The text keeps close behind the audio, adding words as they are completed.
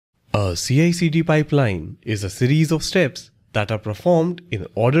A CI/CD pipeline is a series of steps that are performed in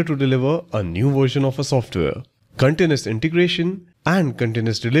order to deliver a new version of a software. Continuous integration and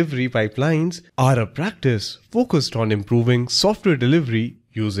continuous delivery pipelines are a practice focused on improving software delivery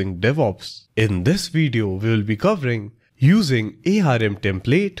using DevOps. In this video, we will be covering using ARM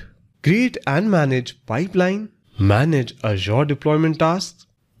template, create and manage pipeline, manage Azure deployment tasks,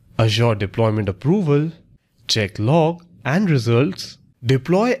 Azure deployment approval, check log and results,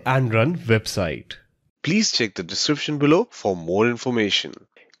 deploy and run website. Please check the description below for more information.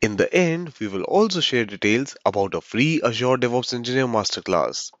 In the end, we will also share details about a free Azure DevOps Engineer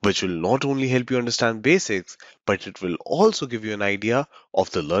Masterclass, which will not only help you understand basics, but it will also give you an idea of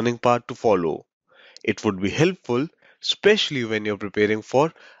the learning path to follow. It would be helpful, especially when you're preparing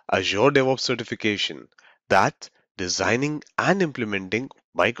for Azure DevOps certification, that designing and implementing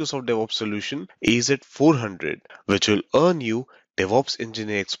Microsoft DevOps solution AZ 400, which will earn you DevOps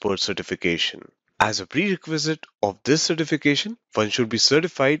Engineer Expert certification. As a prerequisite of this certification, one should be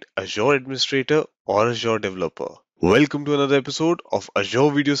certified Azure Administrator or Azure Developer. Welcome to another episode of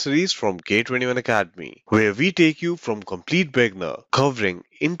Azure video series from K21Academy, where we take you from complete beginner, covering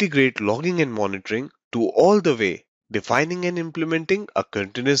integrate logging and monitoring, to all the way defining and implementing a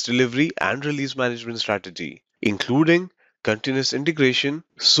continuous delivery and release management strategy, including continuous integration,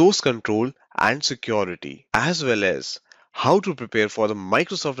 source control, and security, as well as how to prepare for the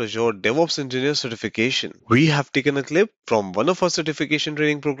Microsoft Azure DevOps Engineer certification. We have taken a clip from one of our certification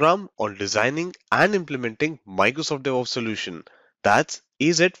training program on designing and implementing Microsoft DevOps solution, that's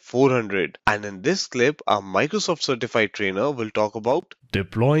AZ 400. And in this clip, our Microsoft certified trainer will talk about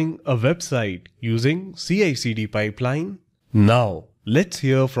deploying a website using CI/CD pipeline. Now, let's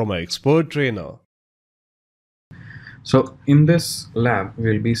hear from our expert trainer. So in this lab,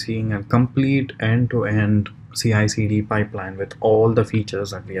 we'll be seeing a complete end-to-end CI/CD pipeline with all the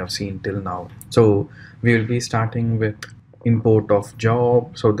features that we have seen till now. So we will be starting with import of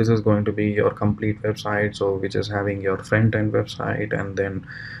job. So this is going to be your complete website, so which is having your front-end website, and then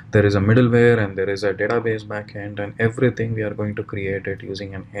there is a middleware and there is a database backend, and everything we are going to create it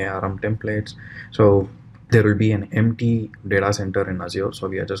using an ARM templates. So there will be an empty data center in Azure, so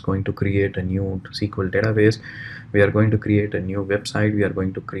we are just going to create a new SQL database. We are going to create a new website. We are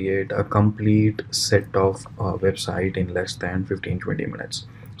going to create a complete set of website in less than 15-20 minutes.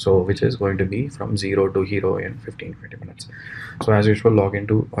 So which is going to be from zero to hero in 15-20 minutes. So as usual, log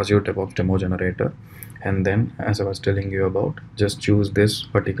into Azure DevOps demo generator, and then as I was telling you about, just choose this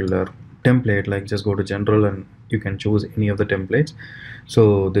particular template, like just go to general and you can choose any of the templates.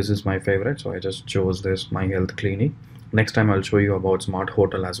 So this is my favorite, so I just chose this, my health clinic. Next time I'll show you about smart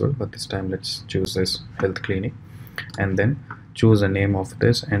hotel as well, but this time let's choose this health clinic, and then choose the name of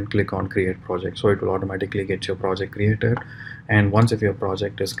this and click on create project. So it will automatically get your project created, and once if your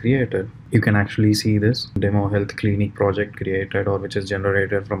project is created, you can actually see this demo health clinic project created, or which is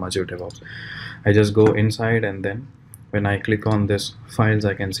generated from Azure DevOps. I just go inside, and then when I click on this files,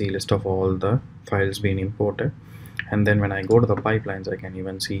 I can see list of all the files being imported. And then when I go to the pipelines, I can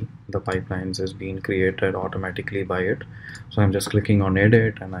even see the pipelines is being created automatically by it. So I'm just clicking on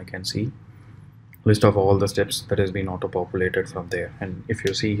edit, and I can see list of all the steps that has been auto-populated from there. And if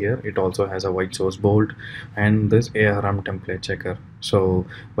you see here, it also has a white source bold and this ARM template checker. So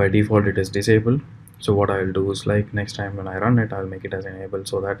by default it is disabled. So what I'll do is, like, next time when I run it, I'll make it as enabled,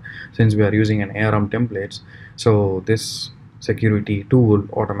 so that since we are using an ARM templates, so this security tool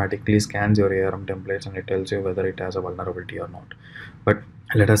automatically scans your ARM templates and it tells you whether it has a vulnerability or not. But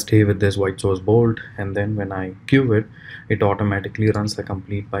let us stay with this white source bold, and then when I queue it, it automatically runs the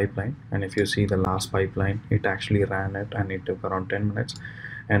complete pipeline. And if you see the last pipeline, it actually ran it and it took around 10 minutes.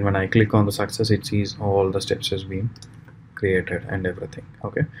 And when I click on the success, it sees all the steps has been created and everything.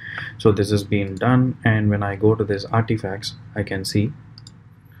 Okay, so this has been done, and when I go to this artifacts, I can see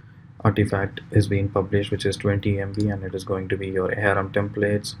artifact is being published, which is 20 MB, and it is going to be your ARM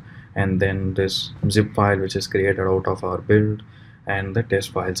templates, and then this zip file which is created out of our build, and the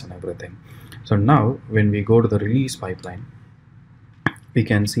test files and everything. So now when we go to the release pipeline, we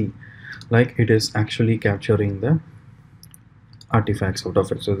can see like it is actually capturing the artifacts out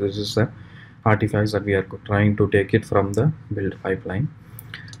of it. So this is the artifacts that we are trying to take it from the build pipeline,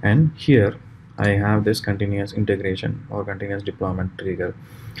 and here I have this continuous integration or continuous deployment trigger.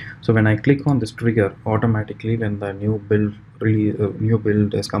 So when I click on this trigger, automatically when the new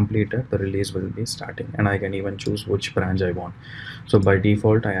build is completed, the release will be starting, and I can even choose which branch I want. So by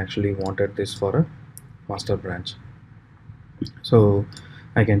default, I actually wanted this for a master branch, so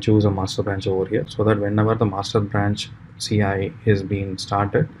I can choose a master branch over here, so that whenever the master branch CI is being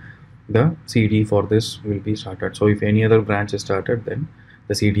started, the CD for this will be started. So if any other branch is started, then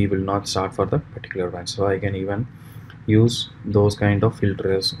the CD will not start for the particular branch. So I can even use those kind of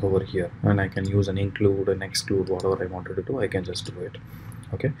filters over here, and I can use an include and exclude, whatever I wanted to do, I can just do it.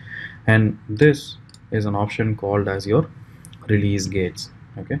 Okay, and this is an option called as your release gates.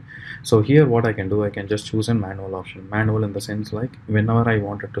 Okay, so here what I can do, I can just choose a manual option. Manual in the sense like whenever I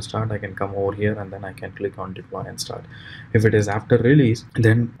wanted to start, I can come over here and then I can click on deploy and start. If it is after release,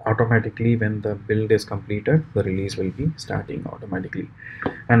 then automatically when the build is completed, the release will be starting automatically.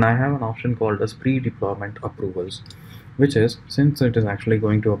 And I have an option called as pre-deployment approvals, which is, since it is actually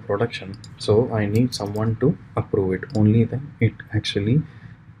going to a production, so I need someone to approve it. Only then it actually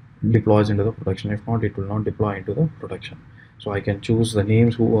deploys into the production. If not, it will not deploy into the production. So I can choose the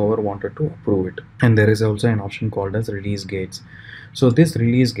names whoever wanted to approve it. And there is also an option called as release gates. So this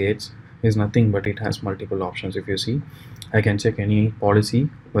release gates is nothing but it has multiple options. If you see, I can check any policy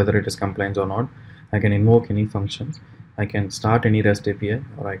whether it is compliant or not. I can invoke any functions. I can start any REST API,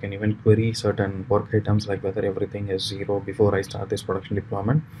 or I can even query certain work items like whether everything is 0 before I start this production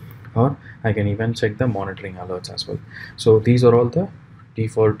deployment, or I can even check the monitoring alerts as well. So these are all the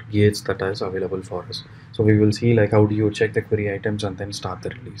default gates that is available for us. So we will see like how do you check the query items and then start the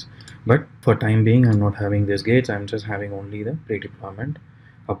release. But for time being, I'm not having these gates. I'm just having only the pre-deployment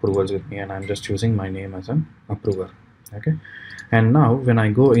approvals with me, and I'm just choosing my name as an approver. Okay, and now when I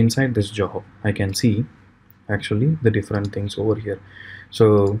go inside this job, I can see actually the different things over here.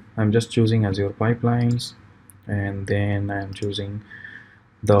 So I'm just choosing Azure pipelines, and then I'm choosing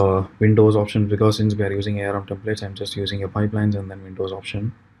the Windows option, because since we are using ARM templates, I'm just using a pipelines and then Windows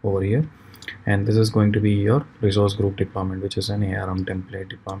option over here. And this is going to be your resource group deployment, which is an ARM template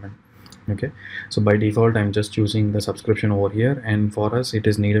deployment. Okay, so by default I'm just choosing the subscription over here, and for us it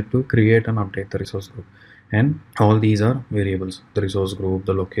is needed to create and update the resource group, and all these are variables: the resource group,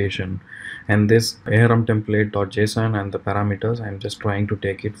 the location, and this ARM template.json and the parameters, I'm just trying to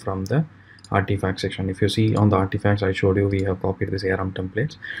take it from the artifact section. If you see on the artifacts I showed you, we have copied this ARM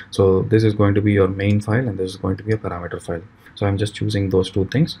templates. So this is going to be your main file, and this is going to be a parameter file. So I'm just choosing those two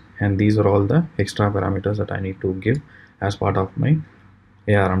things, and these are all the extra parameters that I need to give as part of my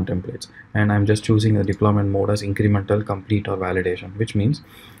ARM templates. And I'm just choosing the deployment mode as incremental, complete, or validation, which means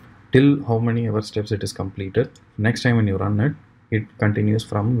till how many ever steps it is completed, next time when you run it, it continues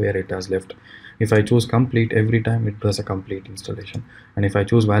from where it has left. If I choose complete, every time it does a complete installation, and if I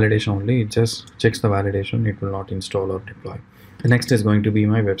choose validation only, it just checks the validation, it will not install or deploy. The next is going to be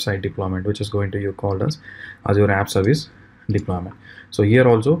my website deployment, which is going to be called as Azure App Service deployment. So here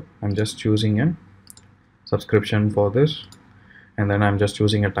also I'm just choosing a subscription for this, and then I'm just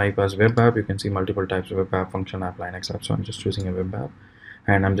choosing a type as web app. You can see multiple types of web app, function app, Linux app. So I'm just choosing a web app,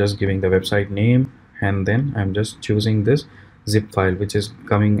 and I'm just giving the website name, and then I'm just choosing this zip file, which is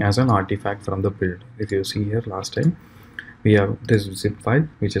coming as an artifact from the build. If you see here, last time we have this zip file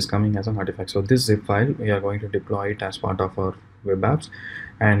which is coming as an artifact. So this zip file, we are going to deploy it as part of our web apps,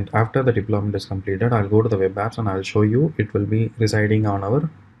 and after the deployment is completed, I'll go to the web apps and I'll show you it will be residing on our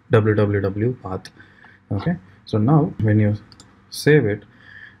www path. Okay, so now when you save it,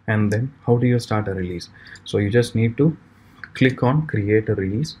 and then how do you start a release? So you just need to click on create a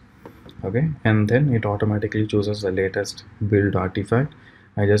release. Okay, and then it automatically chooses the latest build artifact.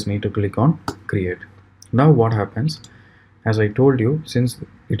 I just need to click on create. Now what happens, as I told you, since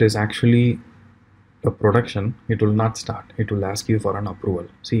it is actually a production, it will not start. It will ask you for an approval.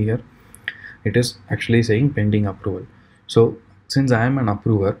 See here, it is actually saying pending approval. So since I am an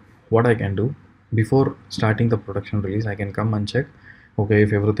approver, what I can do, before starting the production release, I can come and check, okay,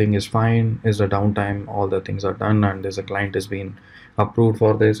 if everything is fine, is the downtime, all the things are done, and there's a client has been approved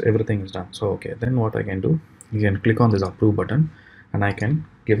for this, everything is done. So okay, then what I can do, you can click on this approve button, and I can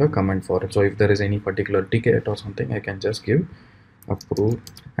give a comment for it. So if there is any particular ticket or something, I can just give approve,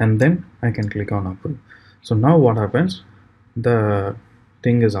 and then I can click on approve. So now what happens, the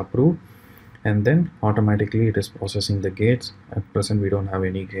thing is approved, and then automatically it is processing the gates. At present we don't have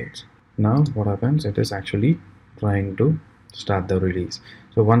any gates. Now what happens, it is actually trying to start the release.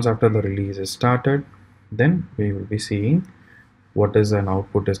 So once after the release is started, then we will be seeing what is an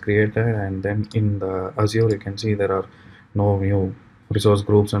output is created, and then in the Azure you can see there are no new resource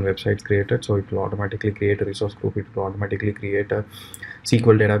groups and websites created. So it will automatically create a resource group, it will automatically create a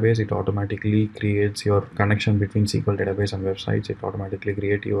SQL database, it automatically creates your connection between SQL database and websites, it automatically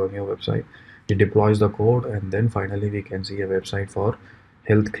creates you a new website, it deploys the code, and then finally we can see a website for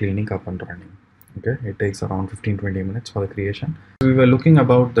health clinic up and running. Okay, it takes around 15-20 minutes for the creation. We were looking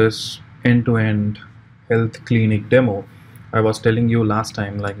about this end-to-end health clinic demo. I was telling you last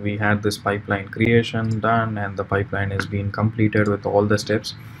time, like we had this pipeline creation done, and the pipeline has been completed with all the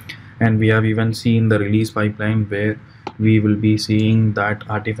steps, and we have even seen the release pipeline where we will be seeing that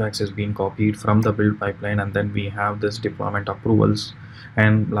artifacts is being copied from the build pipeline, and then we have this deployment approvals.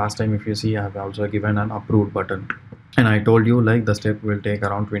 And last time, if you see, I have also given an approved button, and I told you like the step will take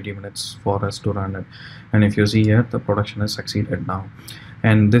around 20 minutes for us to run it. And if you see here, the production has succeeded now.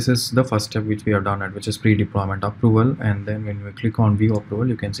 And this is the first step which we have done, at which is pre-deployment approval. And then when we click on view approval,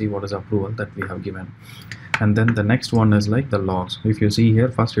 you can see what is approval that we have given. And then the next one is like the logs. If you see here,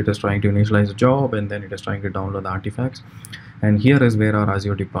 first it is trying to initialize a job, and then it is trying to download the artifacts. And here is where our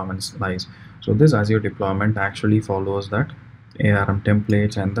Azure deployment lies. So this Azure deployment actually follows that ARM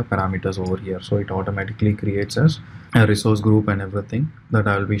templates and the parameters over here. So it automatically creates us a resource group and everything that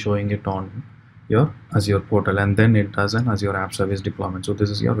I will be showing it on your Azure portal, and then it does an Azure app service deployment. So this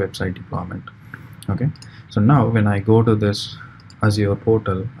is your website deployment. Okay, so now when I go to this Azure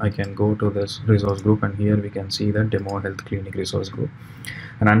portal, I can go to this resource group, and here we can see the demo health clinic resource group.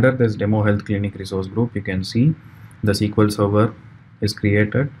 And under this demo health clinic resource group, you can see the SQL server is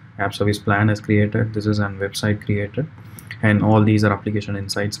created, app service plan is created, this is an website created, and all these are application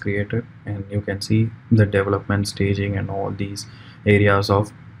insights created. And you can see the development staging and all these areas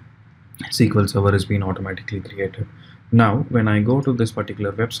of SQL server is being automatically created. Now when I go to this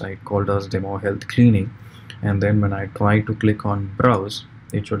particular website called as demo health clinic, and then when I try to click on browse,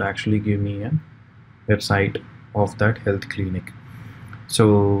 it should actually give me a website of that health clinic.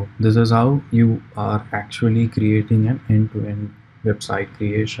 So this is how you are actually creating an end-to-end website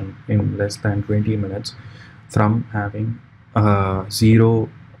creation in less than 20 minutes, from having a zero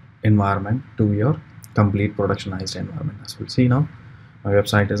environment to your complete productionized environment. As we'll see now, my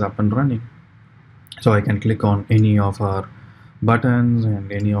website is up and running. So I can click on any of our buttons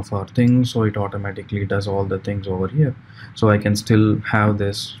and any of our things, so it automatically does all the things over here. So I can still have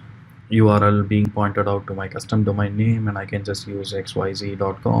this URL being pointed out to my custom domain name, and I can just use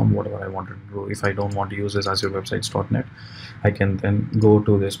𝐿_com, whatever I wanted to do. If I don't want to use this Azure websites.net, I can then go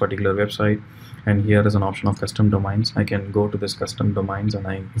to this particular website, and here is an option of custom domains. I can go to this custom domains, and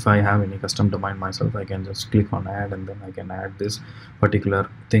if I have any custom domain myself, I can just click on add, and then I can add this particular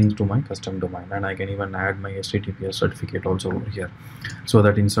things to my custom domain. And I can even add my HTTPS certificate also over here, so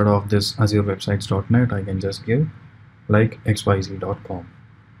that instead of this Azure websites.net, I can just give like 𝐿_com.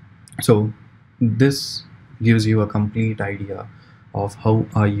 So this gives you a complete idea of how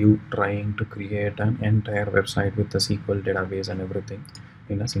are you trying to create an entire website with the SQL database and everything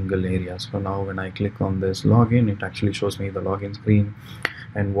in a single area. So now when I click on this login, it actually shows me the login screen,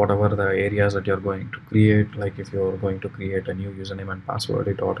 and whatever the areas that you're going to create, like if you're going to create a new username and password,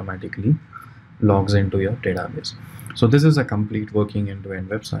 it automatically logs into your database. So this is a complete working end-to-end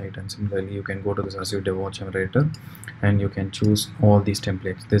website. And similarly, you can go to this Azure DevOps generator, and you can choose all these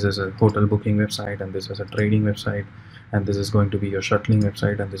templates. This is a hotel booking website, and this is a trading website, and this is going to be your shuttling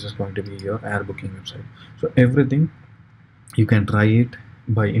website, and this is going to be your air booking website. So everything you can try it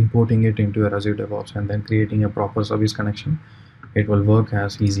by importing it into your Azure DevOps and then creating a proper service connection. It will work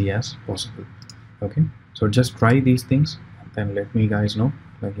as easy as possible. Okay, so just try these things, and then let me guys know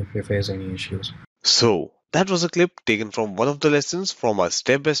like if you face any issues. So, that was a clip taken from one of the lessons from our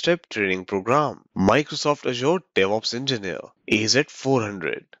step-by-step training program, Microsoft Azure DevOps Engineer,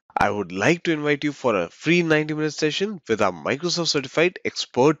 AZ400. I would like to invite you for a free 90-minute session with our Microsoft Certified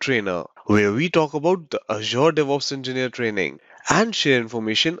Expert Trainer, where we talk about the Azure DevOps Engineer training and share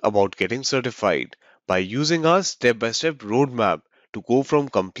information about getting certified by using our step-by-step roadmap to go from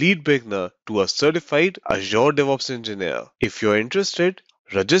complete beginner to a certified Azure DevOps Engineer. If you're interested,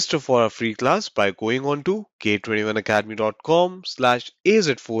 register for a free class by going on to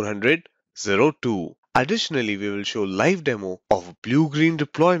K21Academy.com/AZ40002. Additionally, we will show live demo of blue-green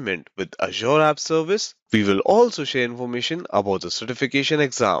deployment with Azure App Service. We will also share information about the certification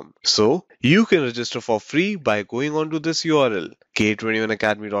exam. So, you can register for free by going on to this URL,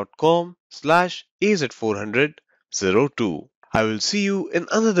 K21Academy.com/AZ40002. I will see you in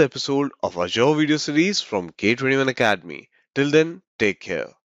another episode of Azure video series from K21 Academy. Till then, take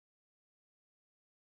care.